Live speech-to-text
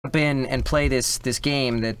jump in and play this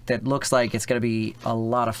game that looks like it's going to be a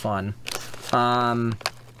lot of fun.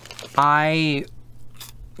 I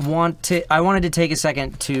wanted to take a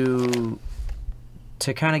second to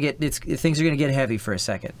kind of get things are going to get heavy for a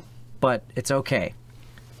second, but it's okay.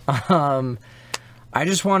 I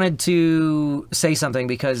just wanted to say something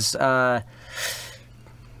because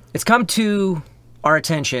it's come to our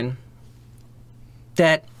attention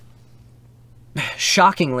that,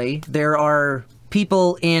 shockingly, there are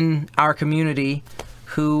people in our community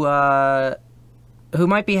who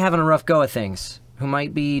might be having a rough go of things, who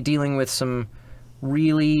might be dealing with some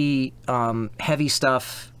really heavy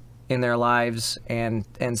stuff in their lives and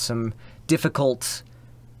some difficult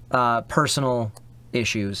personal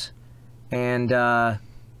issues. And I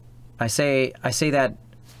say that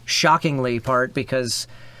shockingly part because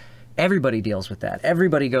everybody deals with that.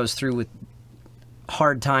 Everybody goes through with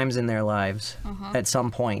hard times in their lives at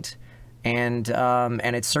some point. And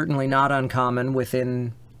it's certainly not uncommon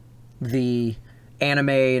within the anime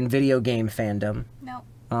and video game fandom. No.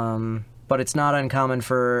 But it's not uncommon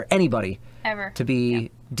for anybody Ever. to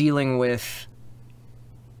be dealing with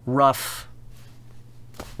rough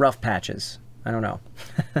patches. I don't know.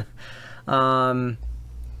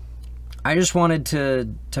 I just wanted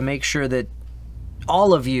to make sure that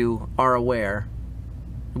all of you are aware,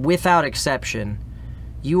 without exception,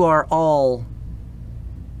 you are all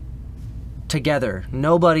together.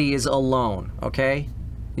 Nobody is alone, okay?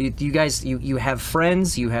 You guys, you have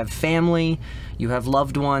friends, you have family, you have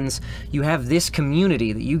loved ones, you have this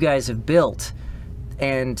community that you guys have built,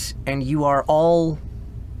 and you are all,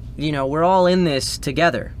 you know, we're all in this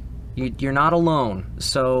together. You're not alone.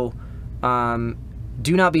 So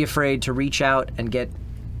do not be afraid to reach out and get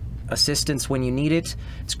assistance when you need it.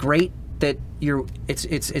 It's great that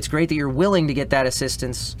it's great that you're willing to get that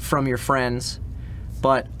assistance from your friends,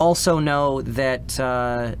 but also know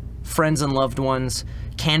that friends and loved ones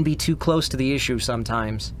can be too close to the issue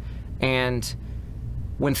sometimes. And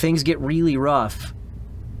when things get really rough,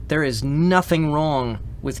 there is nothing wrong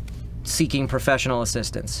with seeking professional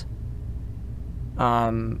assistance.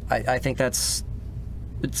 I think it's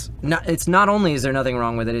not only is there nothing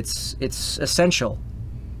wrong with it, it's essential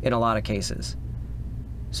in a lot of cases.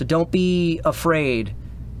 So don't be afraid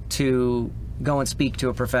to go and speak to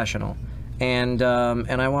a professional. And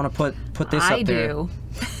I want to put this up there. I do.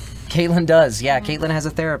 Caitlin does. Yeah, Caitlin has a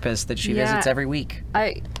therapist that she visits every week.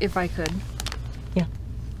 If I could. Yeah.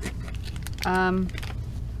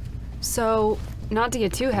 So, not to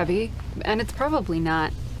get too heavy, and it's probably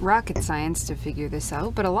not rocket science to figure this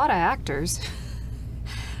out, but a lot of actors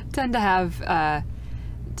tend to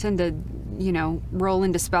you know, roll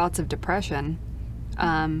into spouts of depression.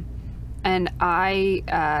 And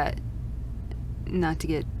I, not to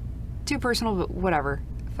get too personal, but whatever,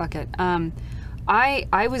 fuck it.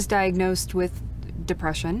 I was diagnosed with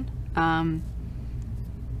depression,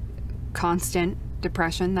 constant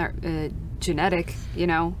depression, that genetic, you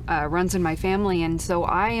know, runs in my family, and so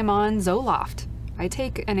I am on Zoloft. I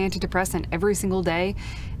take an antidepressant every single day,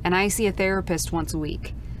 and I see a therapist once a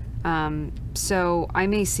week. So I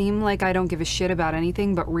may seem like I don't give a shit about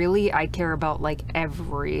anything, but really I care about, like,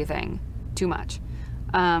 everything too much.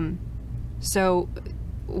 So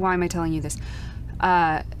why am I telling you this?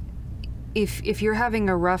 If you're having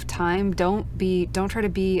a rough time, don't try to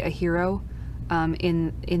be a hero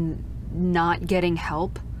in not getting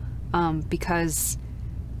help, because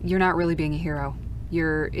you're not really being a hero.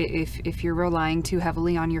 If you're relying too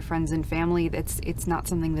heavily on your friends and family, it's not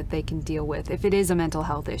something that they can deal with if it is a mental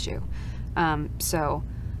health issue.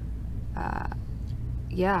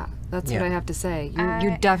 Yeah, that's what I have to say.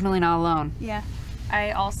 You're definitely not alone. Yeah.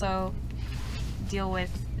 I also deal with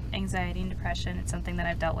anxiety and depression. It's something that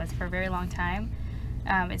I've dealt with for a very long time.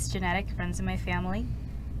 It's genetic, runs in my family.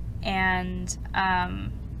 And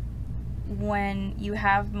when you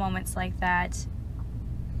have moments like that,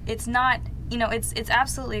 it's not, you know, it's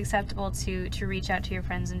absolutely acceptable to reach out to your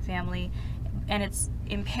friends and family, and it's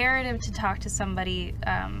imperative to talk to somebody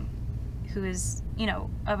who is, you know,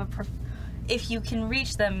 if you can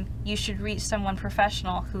reach them, you should reach someone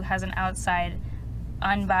professional who has an outside,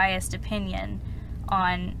 unbiased opinion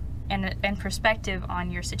on and perspective on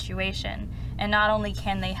your situation. And not only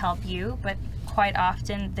can they help you, but quite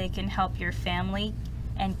often they can help your family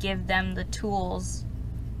and give them the tools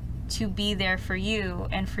to be there for you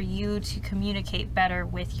and for you to communicate better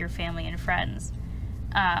with your family and friends.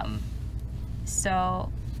 So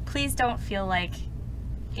please don't feel like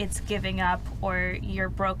it's giving up or you're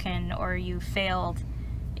broken or you failed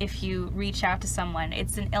if you reach out to someone.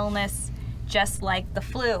 It's an illness just like the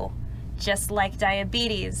flu, just like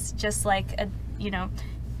diabetes, just like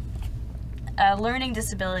a learning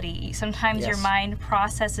disability. Sometimes your Yes. mind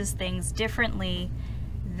processes things differently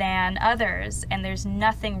than others, and there's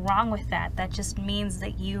nothing wrong with that. That just means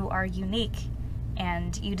that you are unique,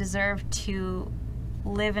 and you deserve to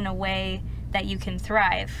live in a way that you can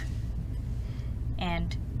thrive.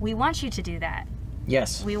 And we want you to do that.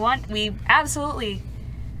 Yes. We absolutely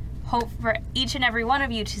hope for each and every one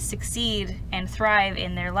of you to succeed and thrive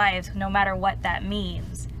in their lives, no matter what that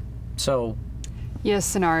means. So, Yes,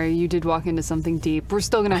 Scenario, you did walk into something deep. We're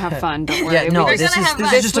still gonna have fun. Don't worry. yeah, no, We're this gonna is have this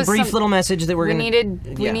fun. is just a was brief some- little message that we're we gonna. needed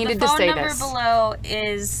yeah. to The phone say number this. below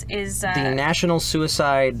is The National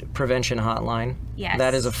Suicide Prevention Hotline. Yes.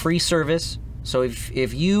 That is a free service. So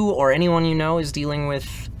if you or anyone you know is dealing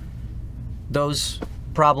with those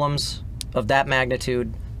problems of that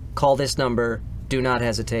magnitude, call this number. Do not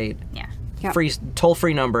hesitate. yeah. Yeah. Free,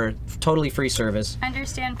 toll-free number, totally free service.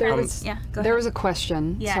 Understand There friends. was, Yeah, go there ahead. was a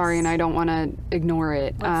question. Yes. Sorry, and I don't want to ignore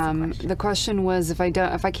it. What's the question? The question was if I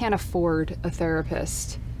can't afford a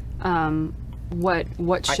therapist,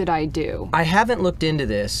 what should I do? I haven't looked into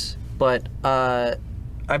this, but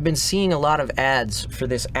I've been seeing a lot of ads for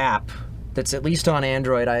this app that's at least on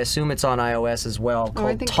Android. I assume it's on iOS as well,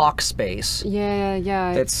 called think- Talkspace. Yeah.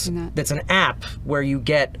 I've That's seen that. that's an app where you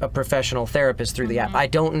get a professional therapist through the app. I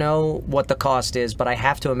don't know what the cost is, but I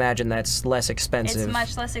have to imagine that's less expensive. It's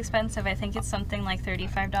much less expensive. I think it's something like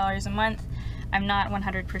 $35 a month. I'm not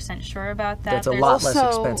 100% sure about that. That's a There's lot less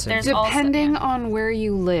Also, expensive. There's also- depending yeah. on where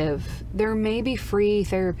you live, there may be free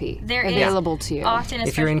therapy There is available to you. Often,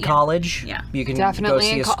 If you're in especially- college, yeah. you can Definitely go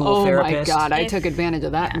see in a co- school oh therapist. my god, I If- took advantage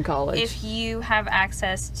of that in Yeah. college. If you have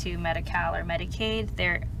access to Medi-Cal or Medicaid,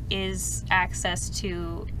 there is access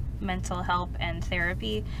to mental help and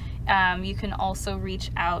therapy. You can also reach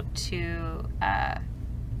out to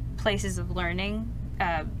places of learning,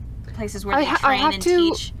 places where I they ha- I train have and to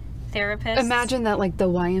teach therapists. Imagine that like the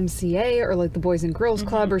YMCA or like the Boys and Girls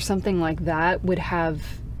Club or something like that would have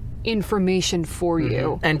information for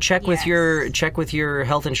you. And check with Yes. your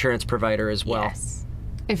health insurance provider as well. Yes.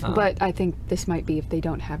 But I think this might be if they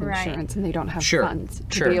don't have Right. insurance and they don't have Sure, funds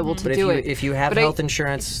to sure. be able to but do if it. you, if you have But I- health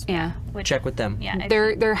insurance, Yeah. Which, check with them. yeah. if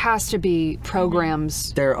There has to be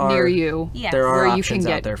programs There are- near you Yes. There are where you options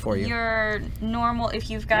can out get there for you. your normal, if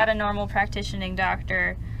you've got a normal practicing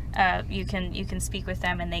doctor, you can speak with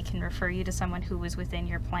them and they can refer you to someone who was within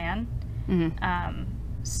your plan.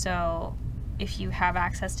 So if you have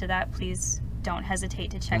access to that, please don't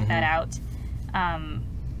hesitate to check that out.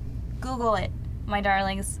 Google it, my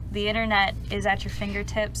darlings. The internet is at your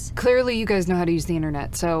fingertips. Clearly you guys know how to use the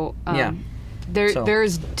internet, so Yeah. So-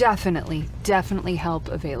 there's definitely help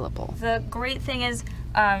available. The great thing is,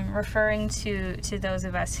 referring to those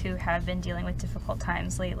of us who have been dealing with difficult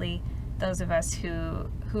times lately, those of us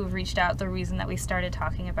who've reached out, the reason that we started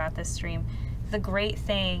talking about this stream, the great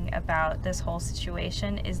thing about this whole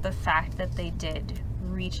situation is the fact that they did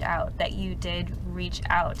reach out, that you did reach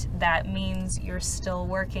out. That means you're still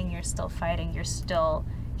working, you're still fighting, you're still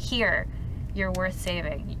here. You're worth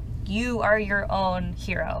saving. You are your own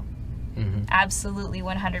hero. Absolutely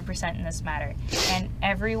 100% in this matter. And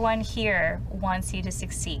everyone here wants you to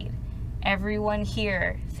succeed. Everyone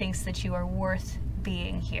here thinks that you are worth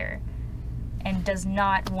being here and does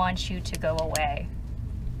not want you to go away.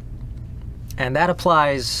 And that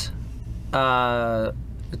applies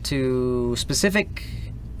to specific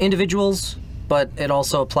individuals, but it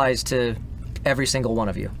also applies to every single one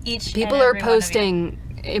of you. Each People and are every one of you. posting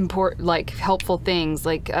helpful things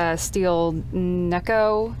like Steel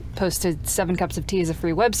Neko posted 7 Cups of Tea as a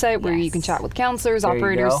free website where you Yes. can chat with counselors, There you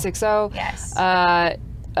Operator go. 60. Yes.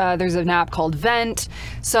 There's an app called Vent.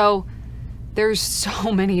 So there's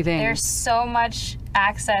so many things. There's so much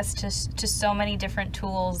access to so many different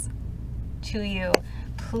tools to you.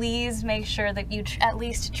 Please make sure that you at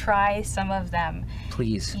least try some of them.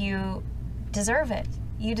 Please. You deserve it.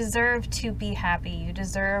 You deserve to be happy. You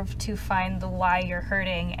deserve to find the why you're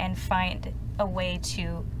hurting and find a way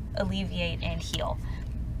to alleviate and heal.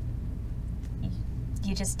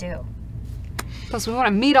 You just do. Plus, we want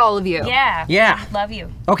to meet all of you. Yeah. Yeah. Love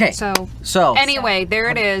you. Okay. So anyway, there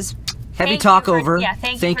it is. Heavy Thank talk you for- over. Yeah,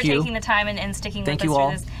 thank you for taking the time and sticking Thank with you us all.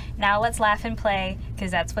 through this. Now let's laugh and play,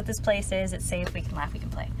 because that's what this place is. It's safe, we can laugh, we can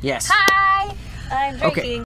play. Yes. Hi! I'm Okay. drinking